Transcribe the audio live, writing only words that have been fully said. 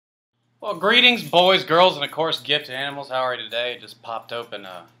Well, greetings, boys, girls, and of course, gifted animals. How are you today? Just popped open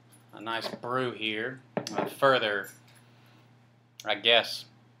a nice brew here. Further, I guess,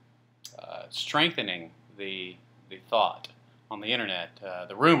 strengthening the thought on the internet,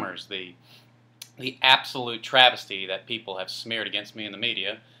 the rumors, the absolute travesty that people have smeared against me in the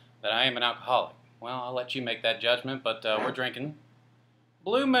media that I am an alcoholic. Well, I'll let you make that judgment, but we're drinking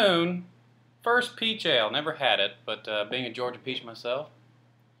Blue Moon First Peach Ale. Never had it, but being a Georgia peach myself,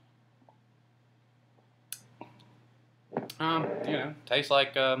 tastes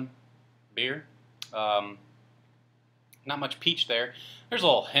like beer. Not much peach there. There's a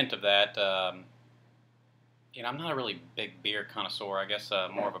little hint of that. I'm not a really big beer connoisseur. I guess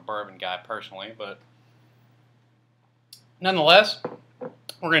more of a bourbon guy personally, but nonetheless,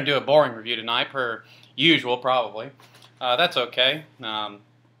 we're going to do a boring review tonight, per usual, probably. That's okay.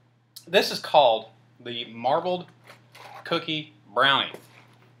 This is called the Marbled Cookie Brownie.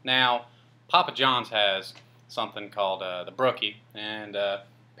 Now, Papa John's has something called the Brookie, and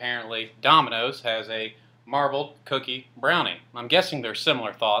apparently Domino's has a marbled cookie brownie. I'm guessing they're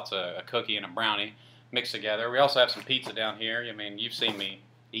similar thoughts, a cookie and a brownie mixed together. We also have some pizza down here. I mean, you've seen me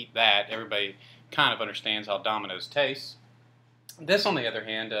eat that. Everybody kind of understands how Domino's tastes. This, on the other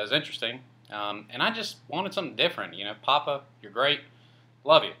hand, is interesting, and I just wanted something different. Papa, you're great.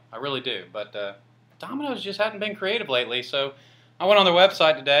 Love you. I really do. But Domino's just hadn't been creative lately, so I went on their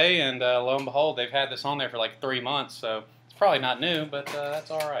website today, and lo and behold, they've had this on there for like 3 months, so it's probably not new, but that's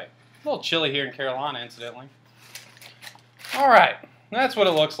all right. A little chilly here in Carolina, incidentally. All right, that's what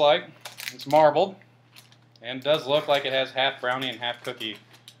it looks like. It's marbled, and it does look like it has half brownie and half cookie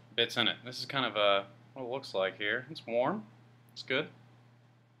bits in it. This is kind of what it looks like here. It's warm. It's good.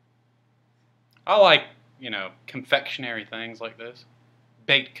 I like, confectionery things like this.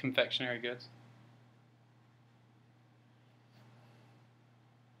 Baked confectionery goods.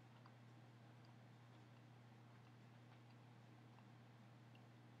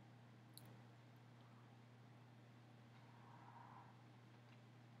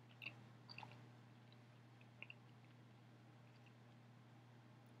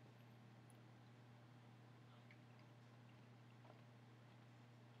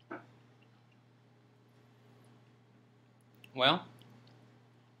 Well,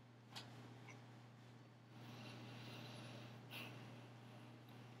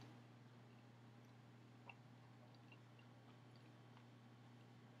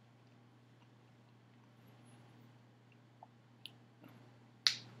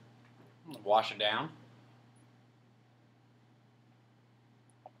 I'm gonna wash it down.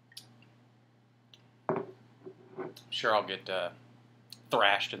 I'm sure I'll get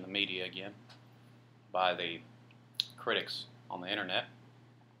thrashed in the media again by the critics on the internet.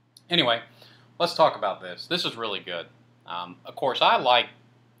 Anyway, let's talk about this. This is really good. Of course, I like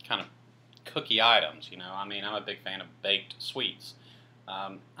kind of cookie items, I mean, I'm a big fan of baked sweets.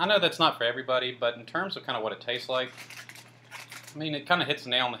 I know that's not for everybody, but in terms of kind of what it tastes like, I mean, it kind of hits the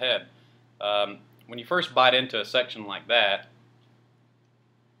nail on the head. When you first bite into a section like that,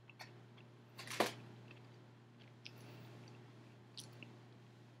 it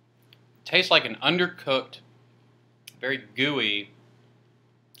tastes like an undercooked, very gooey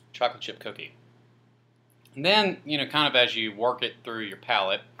chocolate chip cookie. And then, kind of as you work it through your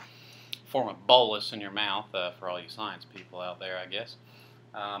palate, form a bolus in your mouth, for all you science people out there, I guess,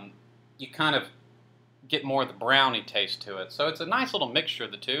 you kind of get more of the brownie taste to it. So it's a nice little mixture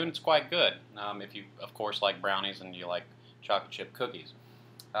of the two, and it's quite good if you, of course, like brownies and you like chocolate chip cookies.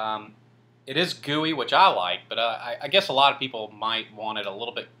 It is gooey, which I like, but I guess a lot of people might want it a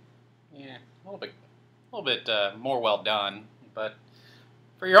little bit more well done. But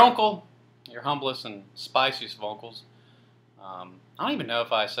for your uncle, your humblest and spiciest of uncles, I don't even know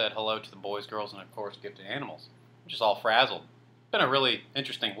if I said hello to the boys, girls, and of course gifted animals. I'm just all frazzled. It's been a really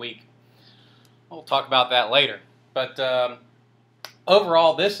interesting week. We'll talk about that later. But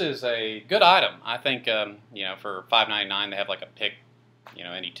overall, this is a good item. I think for $5.99 they have like a pick,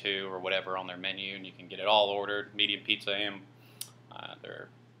 any two or whatever on their menu, and you can get it all ordered, medium pizza and their,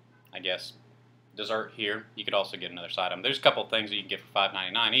 I guess, dessert here. You could also get another side item. There's a couple of things that you can get for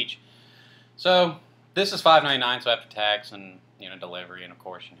 $5.99 each. So this is $5.99, so after tax and delivery, and of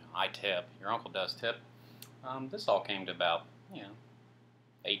course I tip. Your uncle does tip. This all came to about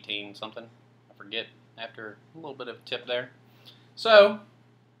 18 something. I forget, after a little bit of a tip there. So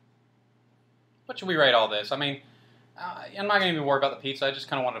what should we rate all this? I mean, I'm not going to even worry about the pizza. I just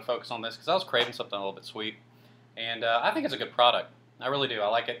kind of wanted to focus on this because I was craving something a little bit sweet, and I think it's a good product. I really do. I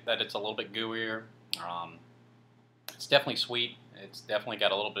like it that it's a little bit gooier. It's definitely sweet. It's definitely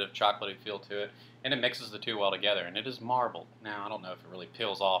got a little bit of chocolatey feel to it. and it mixes the two well together, and it is marbled. Now, I don't know if it really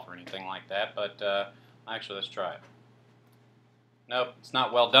peels off or anything like that, but actually, let's try it. Nope, it's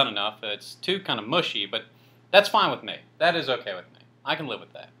not well done enough. It's too kind of mushy, but that's fine with me. That is okay with me. I can live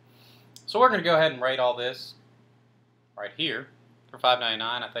with that. So we're going to go ahead and rate all this right here for $5.99.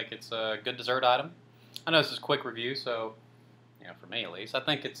 I think it's a good dessert item. I know this is a quick review, so for me at least, I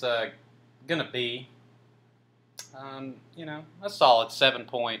think it's going to be a solid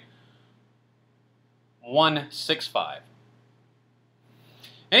 7.165.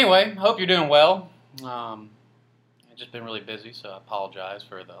 Anyway, hope you're doing well. I've just been really busy, so I apologize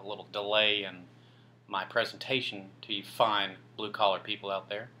for the little delay in my presentation to you fine blue-collar people out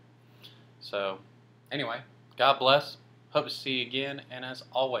there. So, anyway, God bless. Hope to see you again, and as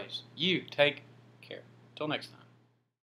always, you take care. Till next time.